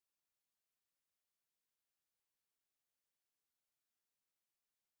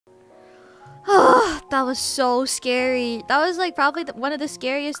Oh, that was so scary. That was like probably one of the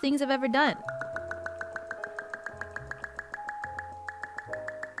scariest things I've ever done.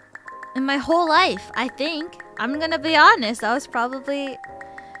 In my whole life, I think. I'm gonna be honest. That was probably...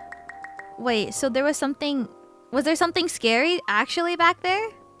 Wait, so there was something... Was there something scary actually back there?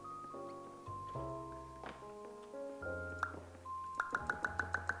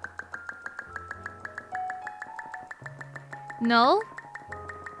 No?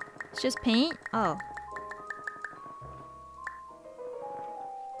 It's just paint? Oh.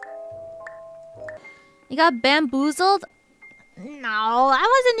 You got bamboozled? No, I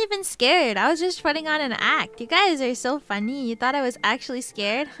wasn't even scared. I was just putting on an act. You guys are so funny. You thought I was actually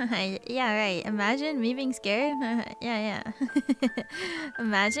scared? Yeah, right. Imagine me being scared. Yeah.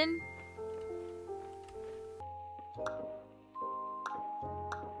 Imagine.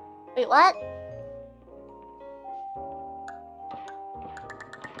 Wait, what?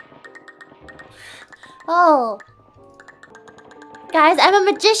 Oh. Guys, I'm a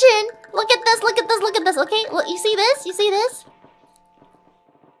magician. Look at this, look at this, look at this. Okay, look, you see this? You see this?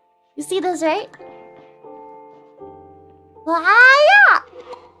 You see this, right? Ah, yeah.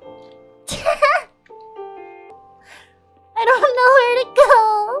 I don't know where to go.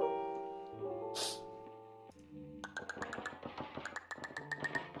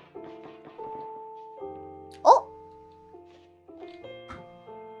 Oh.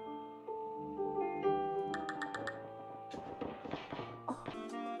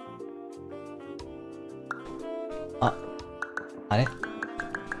あれ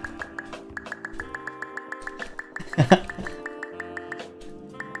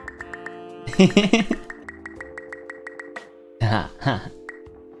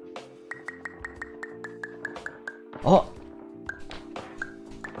お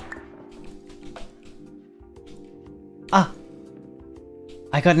あ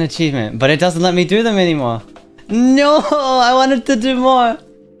I got an achievement, but it doesn't let me do them anymore. No, I wanted to do more.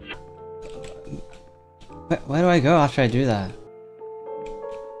 Where do I go after I do that?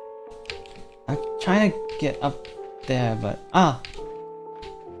 I'm trying to get up there, but... Ah!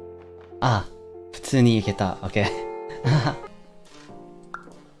 普通に行けた。Okay.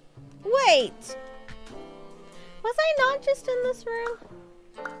 Wait! Was I not just in this room?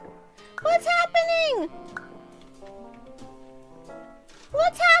 What's happening?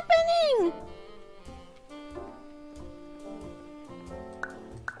 What's happening?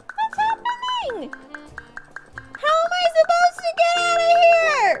 What's happening? How am I supposed to get out of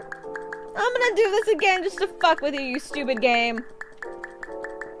here? I'm gonna do this again just to fuck with you, you stupid game.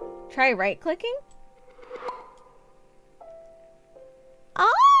 Try right-clicking?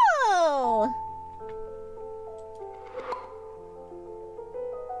 Oh!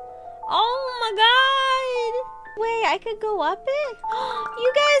 Oh my god! Wait, I could go up it?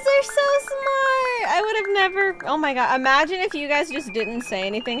 You guys are so smart! I would have never... Oh my god, imagine if you guys just didn't say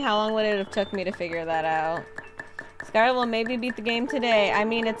anything, how long would it have took me to figure that out? Scarle will maybe beat the game today. I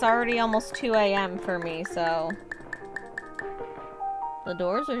mean, it's already almost 2 AM for me, so... The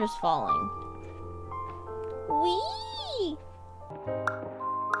doors are just falling. Whee!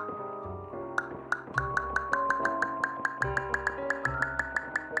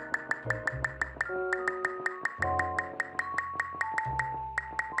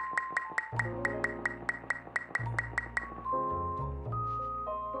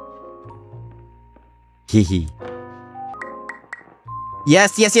 Hehe.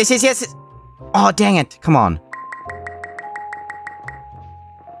 Yes. Oh, dang it. Come on.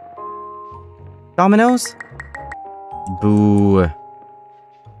 Dominoes? Boo.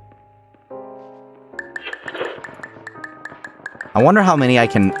 I wonder how many I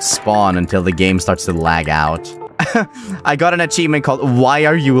can spawn until the game starts to lag out. I got an achievement called "Why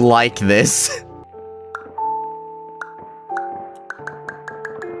Are You Like This?"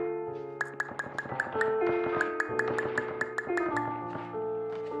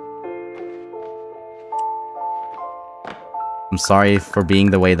 I'm sorry for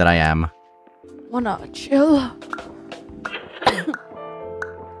being the way that I am. Wanna chill?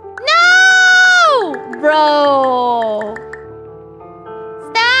 No! Bro!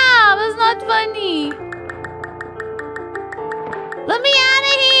 Stop! That's not funny! Let me out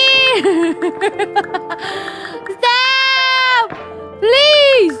of here! Stop!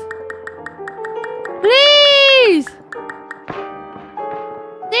 Please! Please!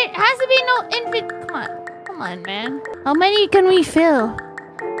 There has to be no infinite... Come on, man. How many can we fill?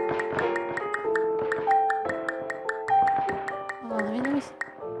 Let me see.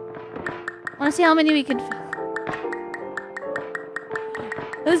 I want to see how many we can fill.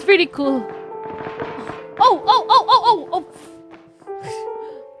 That's pretty cool. Oh!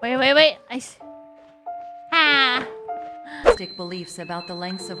 Wait. Ah. Beliefs about the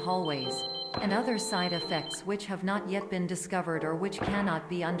lengths of hallways and other side effects which have not yet been discovered or which cannot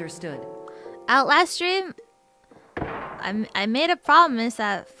be understood. Outlast stream, I made a promise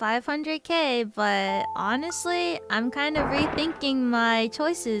at 500k, but honestly, I'm kind of rethinking my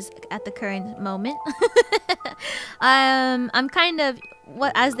choices at the current moment. I'm kind of,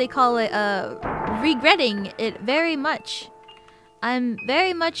 what as they call it, regretting it very much. I'm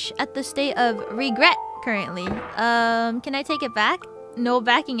very much at the state of regret currently. Can I take it back? No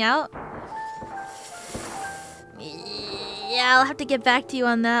backing out? Yeah, I'll have to get back to you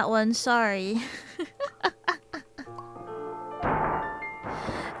on that one, sorry. If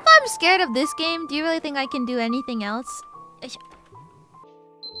I'm scared of this game, do you really think I can do anything else?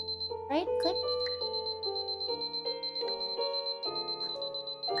 Right click.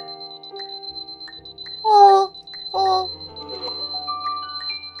 Oh.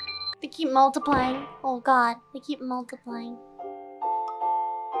 They keep multiplying. Oh god, they keep multiplying.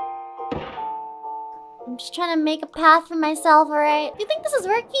 I'm just trying to make a path for myself, alright? Do you think this is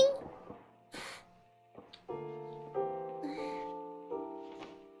working?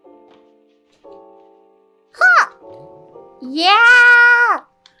 Ha! Yeah!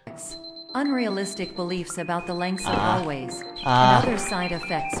 Unrealistic beliefs about the lengths of hallways and other side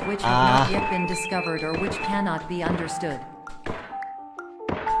effects which have not yet been discovered or which cannot be understood.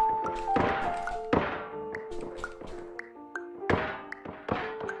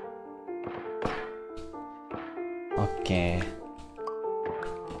 Okay.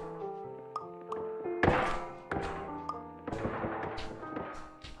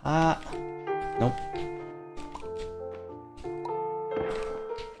 Nope.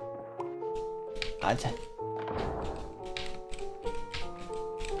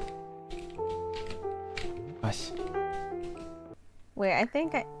 Gosh. Wait, I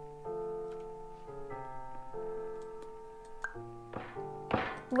think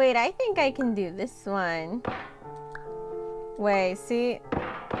I can do this one. Wait, see?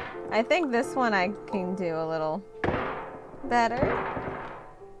 I think this one I can do a little better.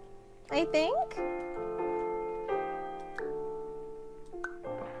 I think?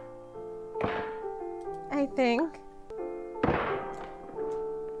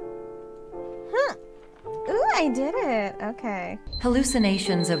 Ooh, I did it. Okay.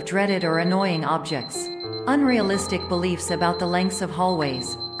 Hallucinations of dreaded or annoying objects. Unrealistic beliefs about the lengths of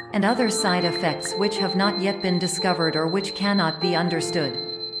hallways and other side effects which have not yet been discovered or which cannot be understood.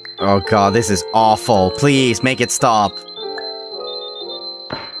 Oh god, this is awful. Please, make it stop.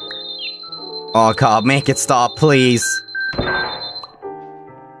 Oh god, make it stop, please.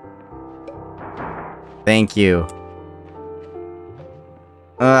 Thank you.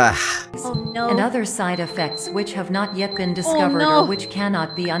 Ugh. Oh no. And other side effects which have not yet been discovered or which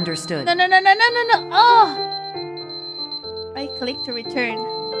cannot be understood. No. Oh! Right click to return.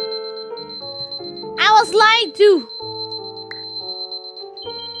 I was lied to!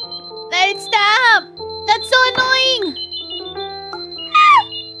 Let it stop! That's so annoying! Ah!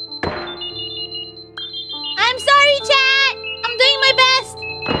 I'm sorry, chat! I'm doing my best!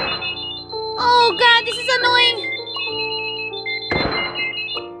 Oh god, this is annoying!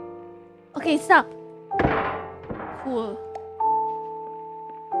 Okay, stop. Cool.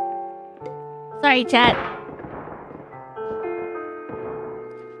 Sorry, chat.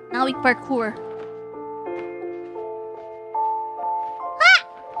 Now we parkour.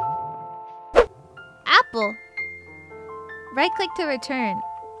 Apple. Right click to return.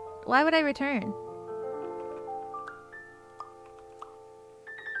 Why would I return?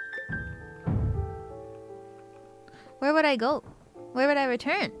 Where would I go? Where would I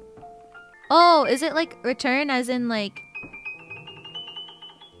return? Oh, is it like return as in like...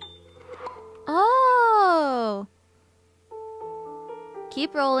 Oh!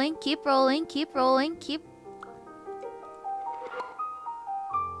 Keep rolling, keep rolling, keep rolling, keep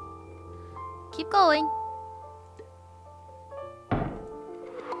going.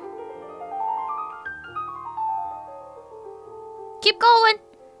 Keep going!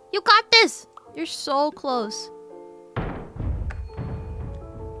 You got this! You're so close.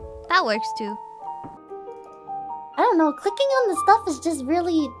 That works too. I don't know, clicking on the stuff is just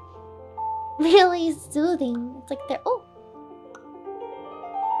really soothing. It's like they're... Oh!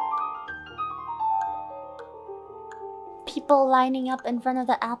 People lining up in front of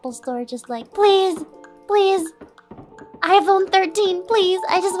the Apple store just like, please, please, iPhone 13, please.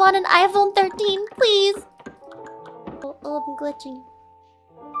 I just want an iPhone 13, please. Oh, I'm glitching.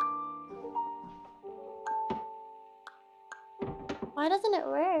 Why doesn't it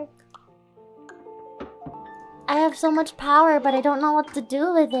work? I have so much power, but I don't know what to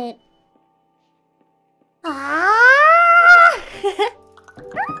do with it. Ah!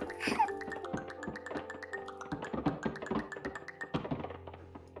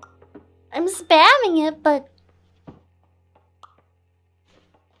 I'm spamming it, but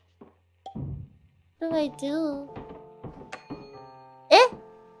what do I do? Eh?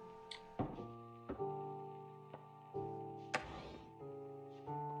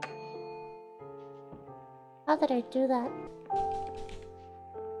 How did I do that?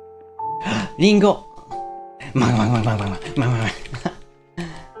 Ringo! Mang, mang, mang, mang, mang, mang, mang.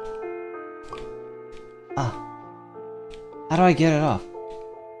 Ah. How do I get it off?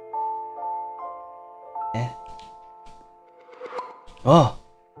 Eh? Oh!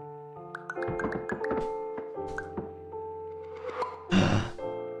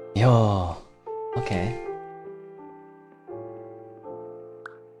 Yo. Okay.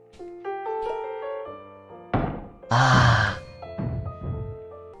 Ah.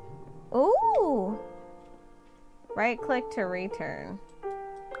 Ooh. Right click to return.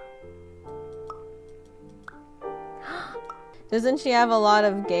 Doesn't she have a lot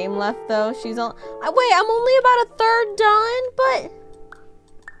of game left though? She's on. Wait, I'm only about a third done, but.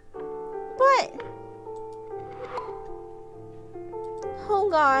 Oh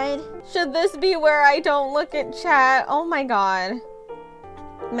god. Should this be where I don't look at chat? Oh my god.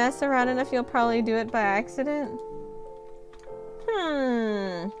 Mess around enough, you'll probably do it by accident.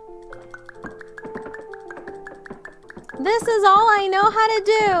 This is all I know how to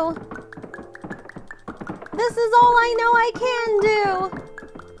do. This is all I know I can do.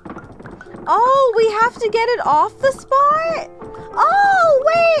 Oh, we have to get it off the spot? Oh,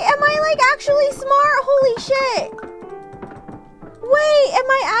 wait, am I like actually smart? Holy shit. Wait, am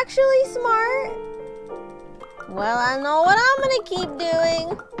I actually smart? Well, I know what I'm gonna keep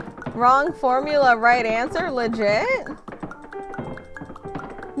doing. Wrong formula, right answer, legit?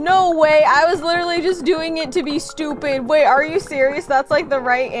 No way, I was literally just doing it to be stupid. Wait, are you serious? That's like the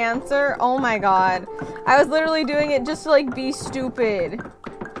right answer? Oh my god. I was literally doing it just to like be stupid.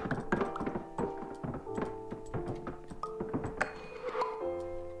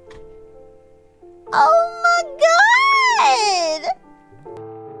 Oh my god!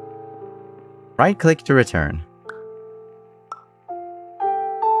 Right click to return.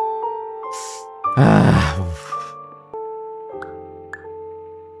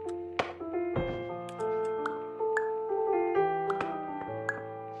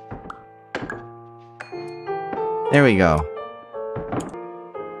 There we go.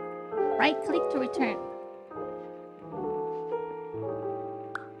 Right click to return.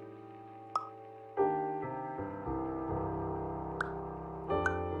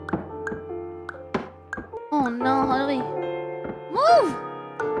 Oh no, how do we move?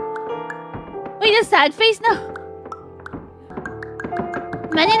 Wait, a sad face now.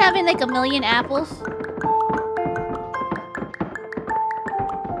 Imagine having like a million apples.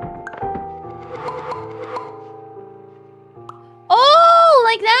 Oh,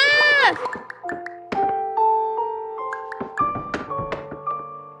 like that!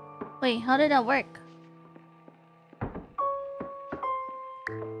 Wait, how did that work?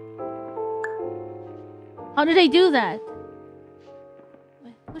 How did I do that?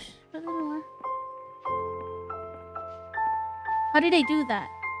 Wait, push a little more. How did I do that?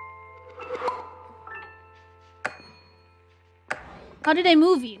 How did I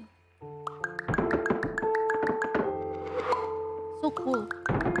move you? So cool.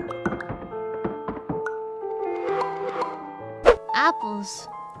 Apples.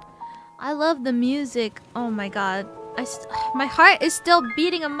 I love the music. Oh my god. My heart is still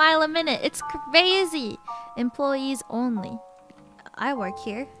beating a mile a minute. It's crazy. Employees only. I work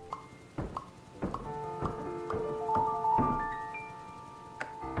here.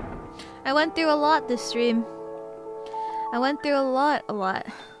 I went through a lot this stream. I went through a lot.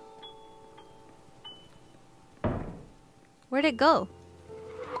 Where'd it go?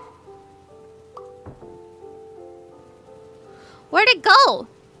 Where'd it go?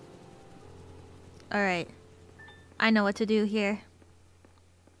 Alright. I know what to do here.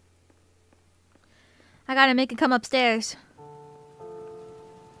 I gotta make it come upstairs.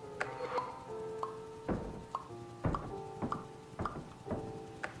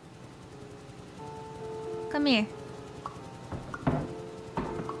 Come here.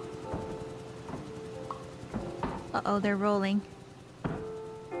 Uh-oh, they're rolling.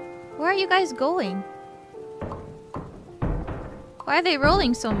 Where are you guys going? Why are they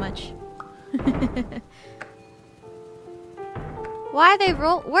rolling so much? Why are they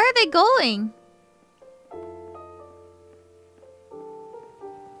where are they going?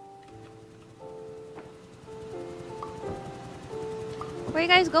 Where are you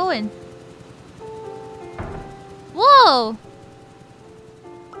guys going? Whoa!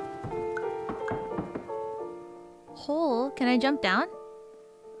 Hole? Can I jump down?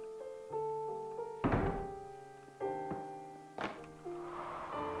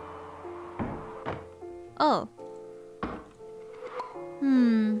 Oh.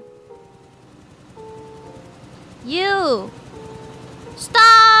 You!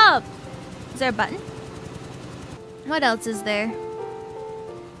 Stop! Is there a button? What else is there?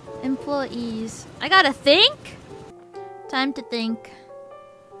 Employees. I gotta think? Time to think.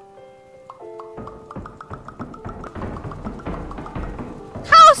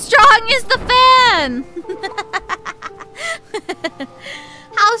 How strong is the fan?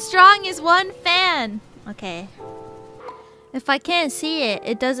 How strong is one fan? Okay. If I can't see it,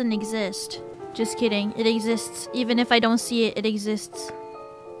 it doesn't exist. Just kidding. It exists. Even if I don't see it, it exists.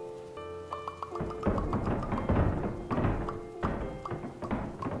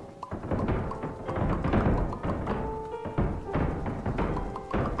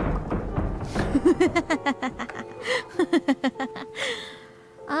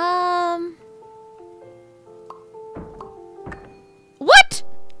 What?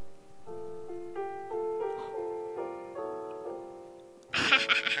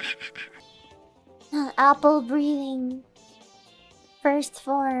 Apple breathing. First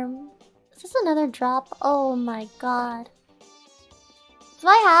form. Is this another drop? Oh my god. Do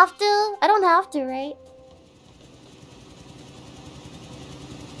I have to? I don't have to, right?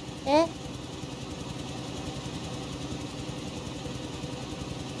 Eh?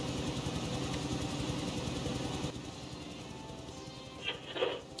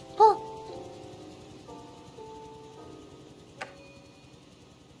 Oh.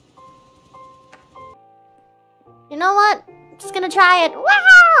 You know what? I'm just gonna try it.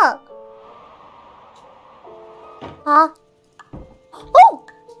 Wow! Huh? Oh!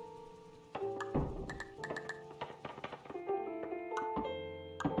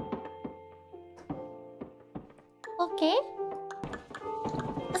 Okay.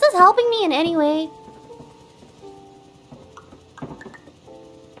 Is this helping me in any way?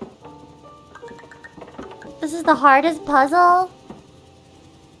 This is the hardest puzzle.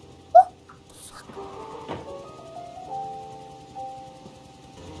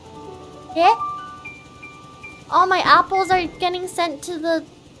 Yeah? All my apples are getting sent to the...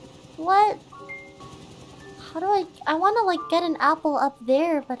 What? How do I want to like get an apple up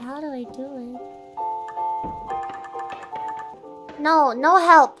there, but how do I do it? No, no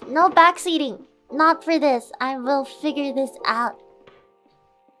help. No backseating. Not for this. I will figure this out.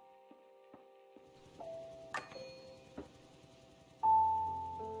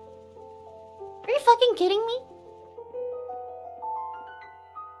 Are you fucking kidding me?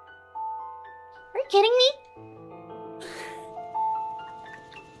 Are you kidding me?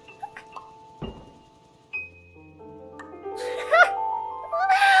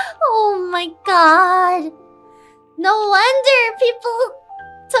 Oh my god. No wonder people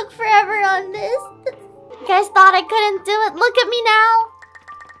took forever on this. You guys thought I couldn't do it. Look at me now.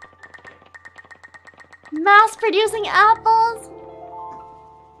 Mass producing apples.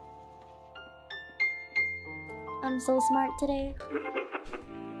 I'm so smart today.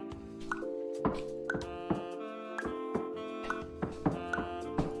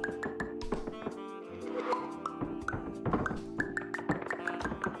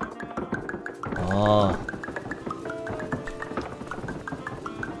 Oh.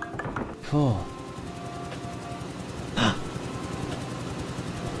 Cool.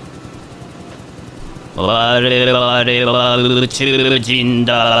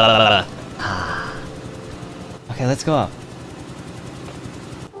 Okay, let's go up.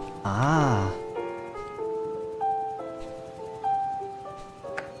 Ah.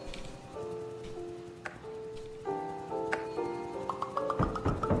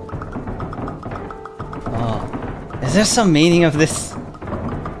 Oh. Is there some meaning of this?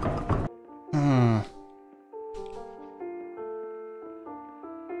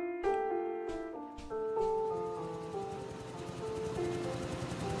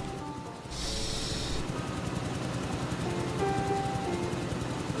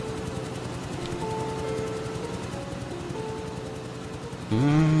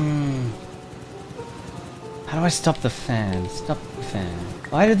 How do I stop the fan? Stop the fan.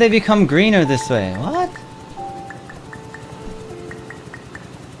 Why did they become greener this way? What?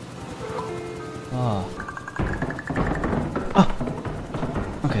 Oh. Oh!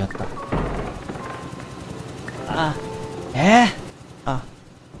 Okay, やった。あ、あ。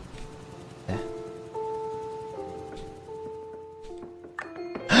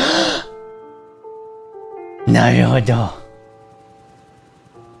なるほど。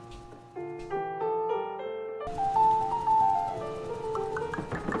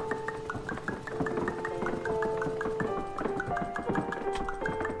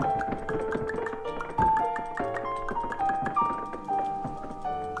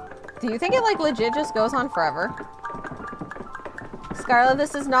Do you think it like legit just goes on forever? Scarle,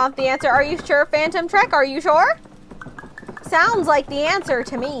 this is not the answer. Are you sure, Phantom Trek? Are you sure? Sounds like the answer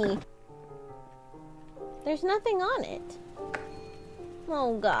to me. There's nothing on it.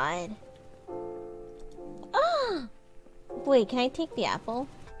 Oh god. Ah! Wait, can I take the apple?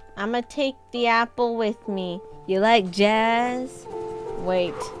 I'm gonna take the apple with me. You like jazz?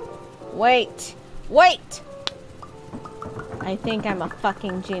 Wait. Wait. Wait! I think I'm a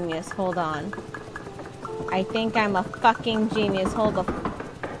fucking genius. Hold on. I think I'm a fucking genius. Hold the...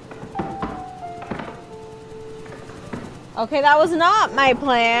 Okay, that was not my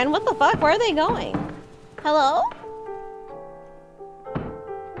plan. What the fuck? Where are they going? Hello?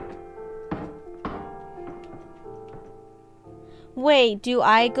 Wait, do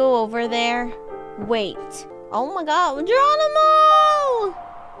I go over there? Wait. Oh my god, Geronimo!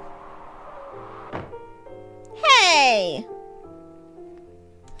 Hey!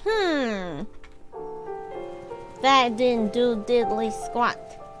 That didn't do diddly squat.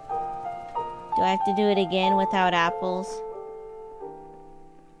 Do I have to do it again without apples?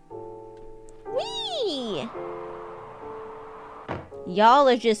 Whee! Y'all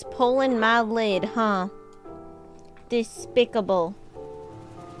are just pulling my lid, huh? Despicable.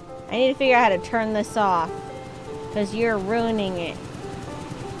 I need to figure out how to turn this off. Because you're ruining it.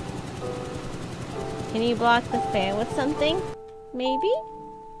 Can you block the fan with something? Maybe?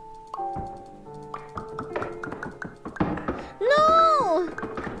 No!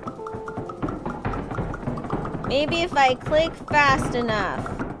 Maybe if I click fast enough.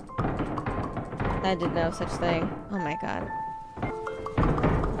 I did no such thing. Oh my god.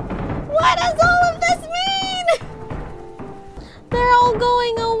 What does all of this mean? They're all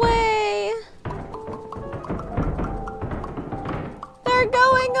going away. They're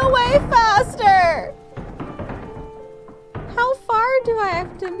going away faster. How far do I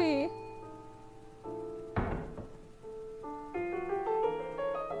have to be?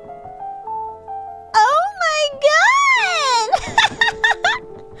 Oh my god!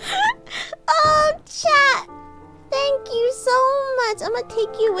 Oh, chat. Thank you so much. I'm gonna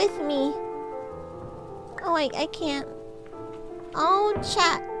take you with me. Oh, I can't. Oh,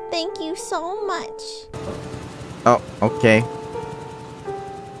 chat. Thank you so much. Oh, okay.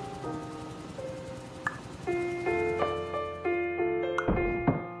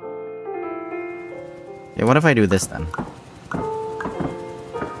 Yeah, what if I do this then?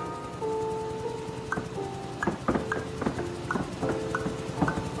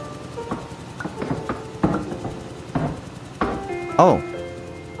 Oh.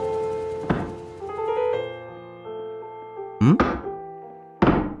 Hmm?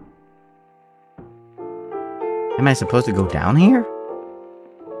 Am I supposed to go down here?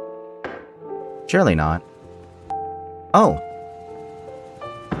 Surely not. Oh.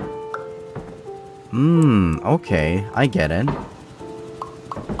 Okay. I get it.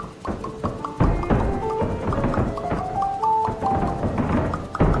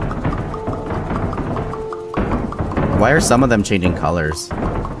 Why are some of them changing colors?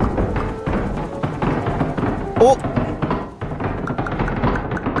 Oh!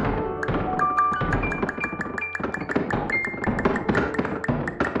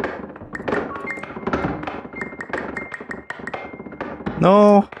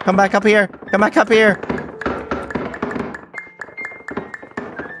 No! Come back up here! Come back up here!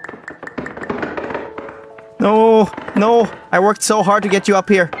 No! No! I worked so hard to get you up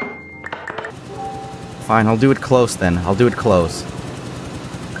here! Fine, I'll do it close then. I'll do it close.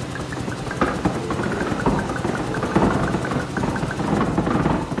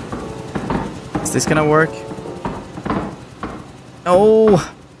 Is this gonna work? No!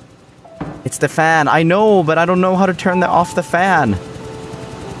 It's the fan. I know, but I don't know how to turn off the fan.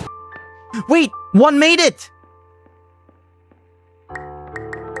 Wait! One made it!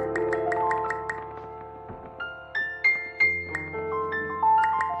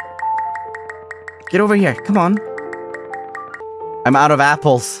 Get over here. Come on. I'm out of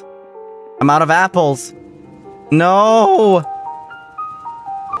apples. I'm out of apples. No!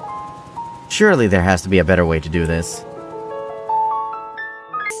 Surely there has to be a better way to do this.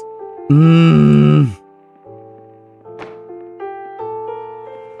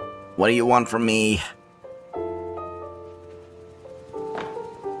 What do you want from me?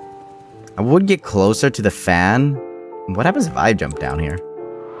 I would get closer to the fan. What happens if I jump down here?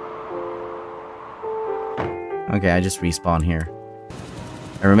 Okay, I just respawn here.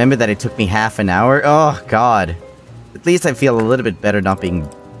 I remember that it took me half an hour. Oh, God. At least I feel a little bit better not being,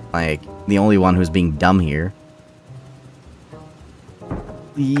 like, the only one who's being dumb here.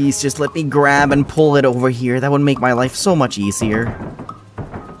 Please, just let me grab and pull it over here. That would make my life so much easier.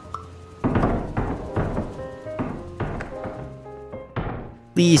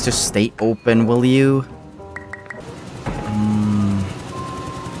 Please just stay open, will you?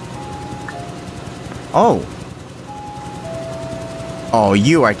 Oh. Oh,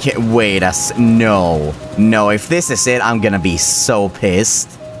 you are wait no. No, if this is it, I'm gonna be so pissed.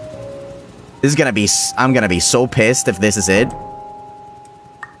 This is gonna be... I'm gonna be so pissed if this is it.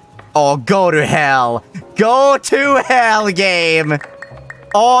 Oh, go to hell. Go to hell, game.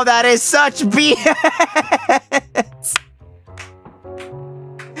 Oh, that is such BS.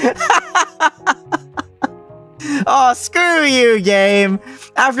 Oh, screw you, game.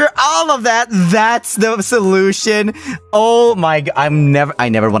 After all of that, that's the solution. Oh my god, I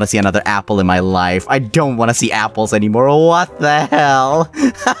never want to see another apple in my life. I don't want to see apples anymore. What the hell?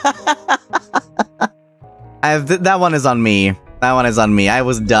 That one is on me. That one is on me. I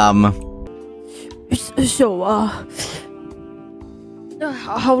was dumb. So,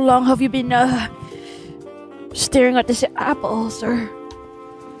 how long have you been, staring at this apple, sir?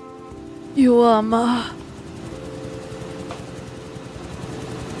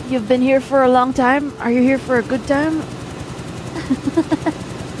 You've been here for a long time? Are you here for a good time?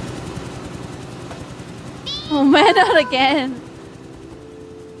 Oh man, not again.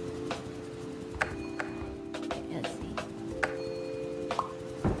 Let's see.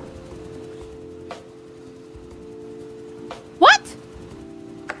 What?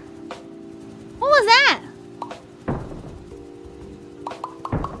 What was that?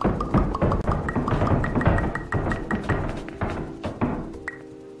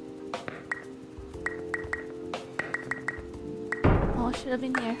 Oh, should have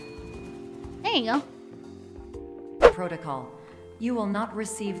been here. There you go. Protocol. You will not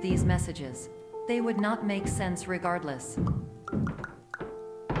receive these messages. They would not make sense regardless.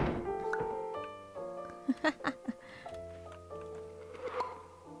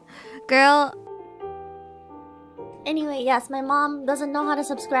 Girl. Anyway, yes, my mom doesn't know how to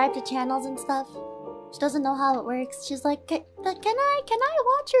subscribe to channels and stuff. She doesn't know how it works. She's like, can I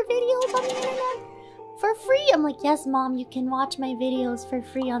watch your videos on the internet for free? I'm like, yes, mom, you can watch my videos for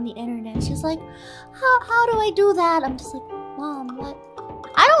free on the internet. She's like, how do I do that? I'm just like, mom, what?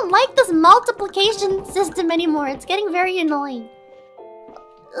 I don't like this multiplication system anymore. It's getting very annoying.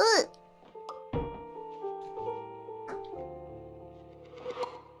 Ugh.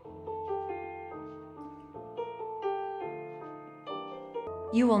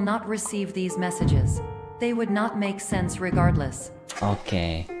 You will not receive these messages. They would not make sense regardless.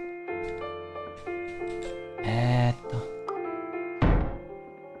 Okay.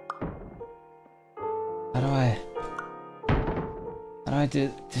 How do I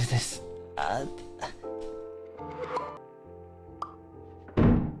do this?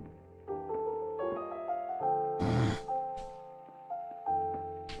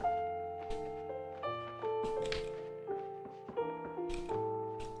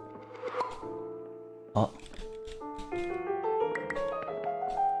 Oh.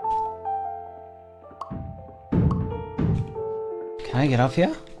 Can I get off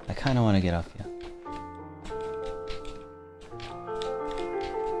here? I kind of want to get off here.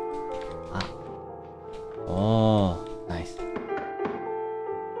 Ah. Oh, nice.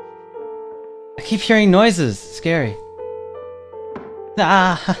 I keep hearing noises. Scary.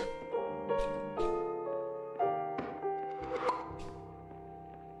 Ah.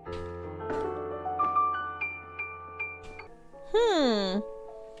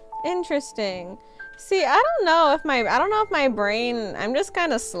 Interesting. See, I don't know if my brain, I'm just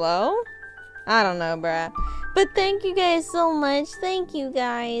kind of slow. I don't know, bruh. But thank you guys so much. Thank you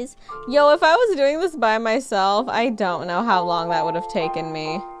guys. Yo, if I was doing this by myself, I don't know how long that would have taken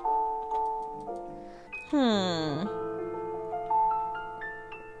me.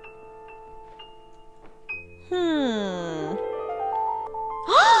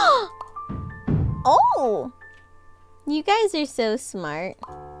 Oh! You guys are so smart.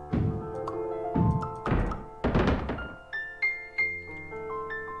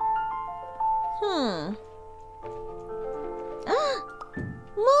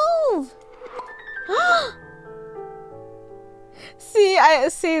 Move!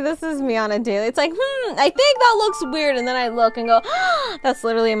 See, this is me on a daily. It's like, I think that looks weird, and then I look and go, that's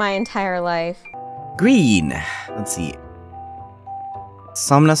literally my entire life. Green. Let's see.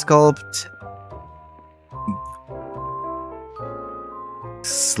 Somnosculpt.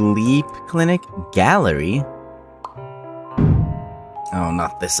 Sleep Clinic Gallery. Oh,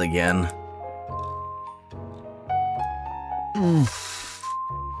 not this again.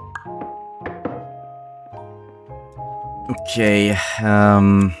 Okay,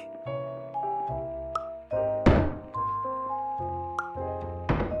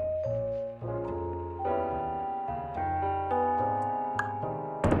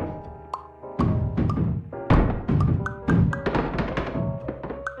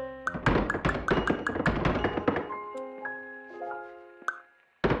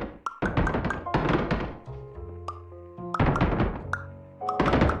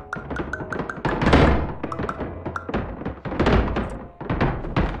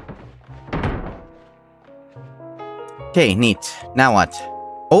 Okay, neat. Now what?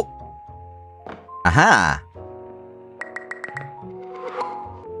 Oh! Aha!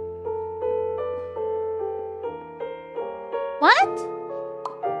 What?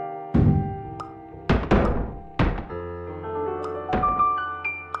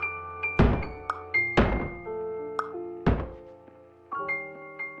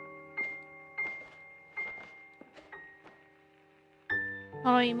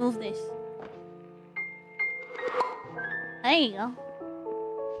 How do you move this? There you go.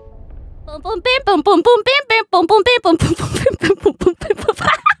 Boom boom bam boom boom boom bam bam boom boom bam boom boom boom bam boom boom boom.